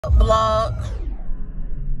Vlog.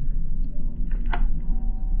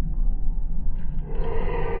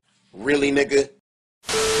 Really, nigga?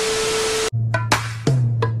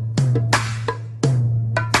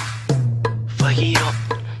 Fuck it up,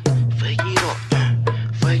 fuck it up,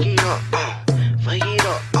 fuck it up, fuck it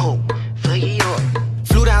up, oh, fuck it up.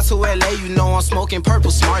 Flew down to LA, you know I'm smoking purple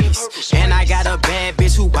Smarties. And I got a bad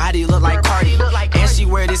bitch who body look like Cardi. And she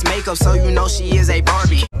wear this makeup, so you know she is a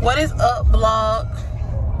Barbie. What is up, vlog?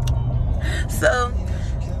 So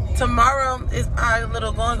tomorrow is our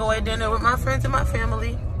little going away dinner with my friends and my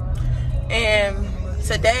family. And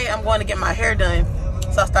today I'm going to get my hair done.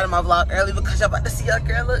 So I started my vlog early because y'all about to see your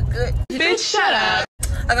girl look good. Bitch, shut up.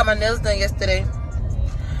 I got my nails done yesterday.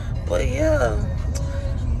 But yeah,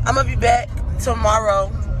 I'm gonna be back tomorrow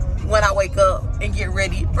when I wake up and get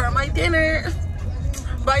ready for my dinner.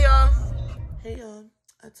 Bye, y'all. Hey, y'all.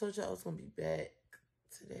 I told y'all I was gonna be back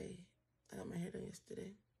today. I got my hair done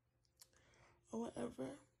yesterday. Or whatever.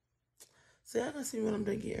 So y'all gonna see me when I'm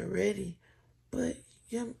done getting ready. But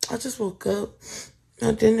yeah, I just woke up.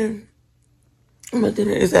 My dinner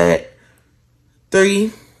is at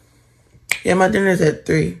 3. Yeah, my dinner is at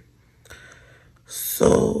 3.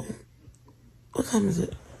 So, what time is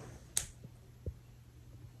it?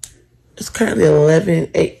 It's currently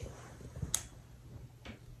 11:08.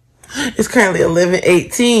 It's currently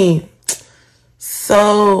 11:18.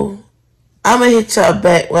 So, I'm gonna hit y'all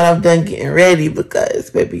back when I'm done getting ready because,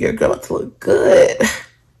 baby, your girl about to look good.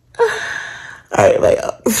 Alright, bye,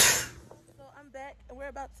 y'all. So, I'm back and we're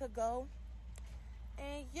about to go.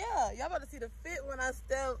 And yeah, y'all about to see the fit when I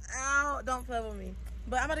step out. Don't play with me.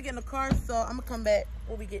 But I'm about to get in the car, so I'm gonna come back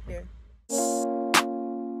when we get there.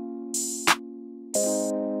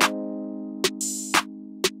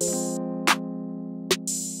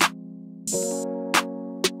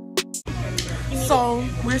 So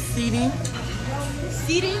we're seating.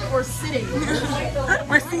 Seating or sitting?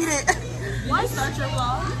 We're seated. Why start your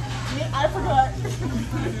vlog? I forgot.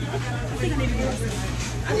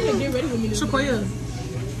 I need to get ready with me. Shakoya.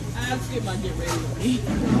 I have to get my get ready with me.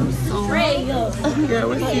 Yeah,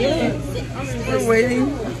 we're seated. We're waiting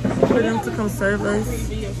for them to come serve us.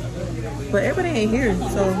 But everybody ain't here,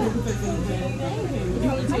 so.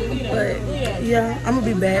 But yeah, I'm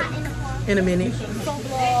gonna be back in a minute.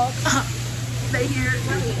 They here.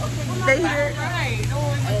 They here.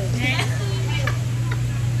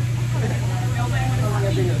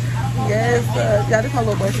 Yes, yeah, this is my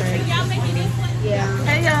little boyfriend. Yeah.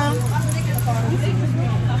 Hey, y'all.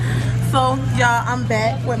 So, y'all, I'm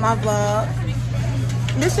back with my vlog.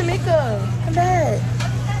 Miss Shamika, come back.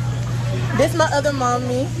 This my other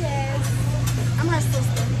mommy. Yes. I'm her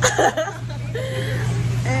sister.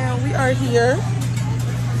 And we are here.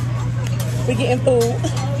 We're getting food.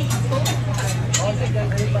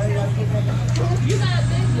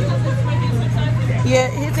 Yeah,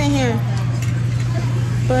 it's in here.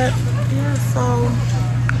 But yeah, so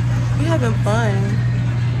we having fun.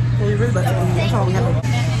 Well, we really about to eat. That's all we having.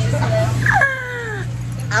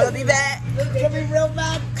 I will be back.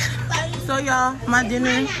 So y'all, my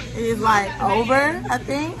dinner is like over, I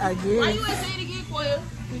think. I guess. Why you ain't say it again, Koya?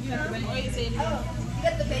 Why you say it again? You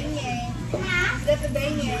got the bang yang. You got the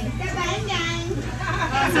bang yang. The bang yang.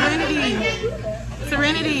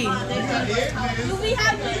 Serenity. Do we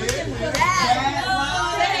have that?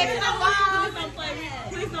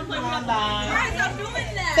 Please don't play with my vlog. Guys, I'm doing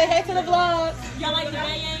that. Say hey to the vlog. Y'all like the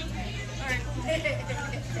bang yang?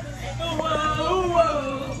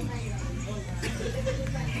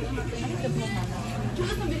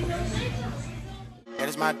 That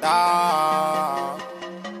is my dog.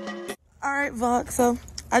 Alright, vlog. So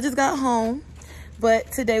I just got home,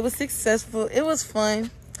 but today was successful. It was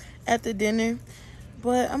fun at the dinner,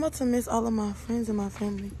 but I'm about to miss all of my friends and my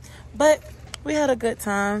family. But we had a good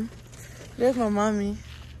time. There's my mommy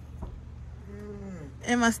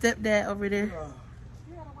and my stepdad over there.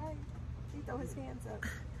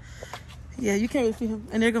 Yeah, you can't really see him.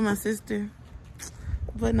 And there go my sister.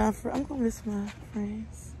 But not for, I'm gonna miss my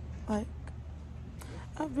friends. Like,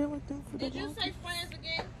 I've been with them for the Did you say friends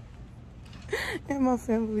again? and my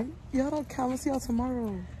family. Y'all don't count. I'll see y'all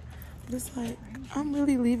tomorrow. But it's like, I'm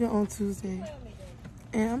really leaving on Tuesday.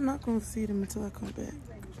 And I'm not gonna see them until I come back.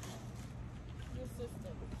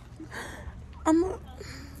 I'm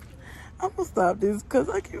gonna stop this because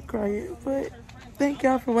I keep crying. But thank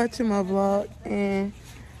y'all for watching my vlog. And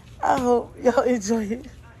I hope y'all enjoy it.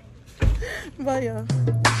 Bye, y'all.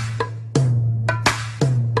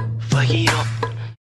 Fuck it up.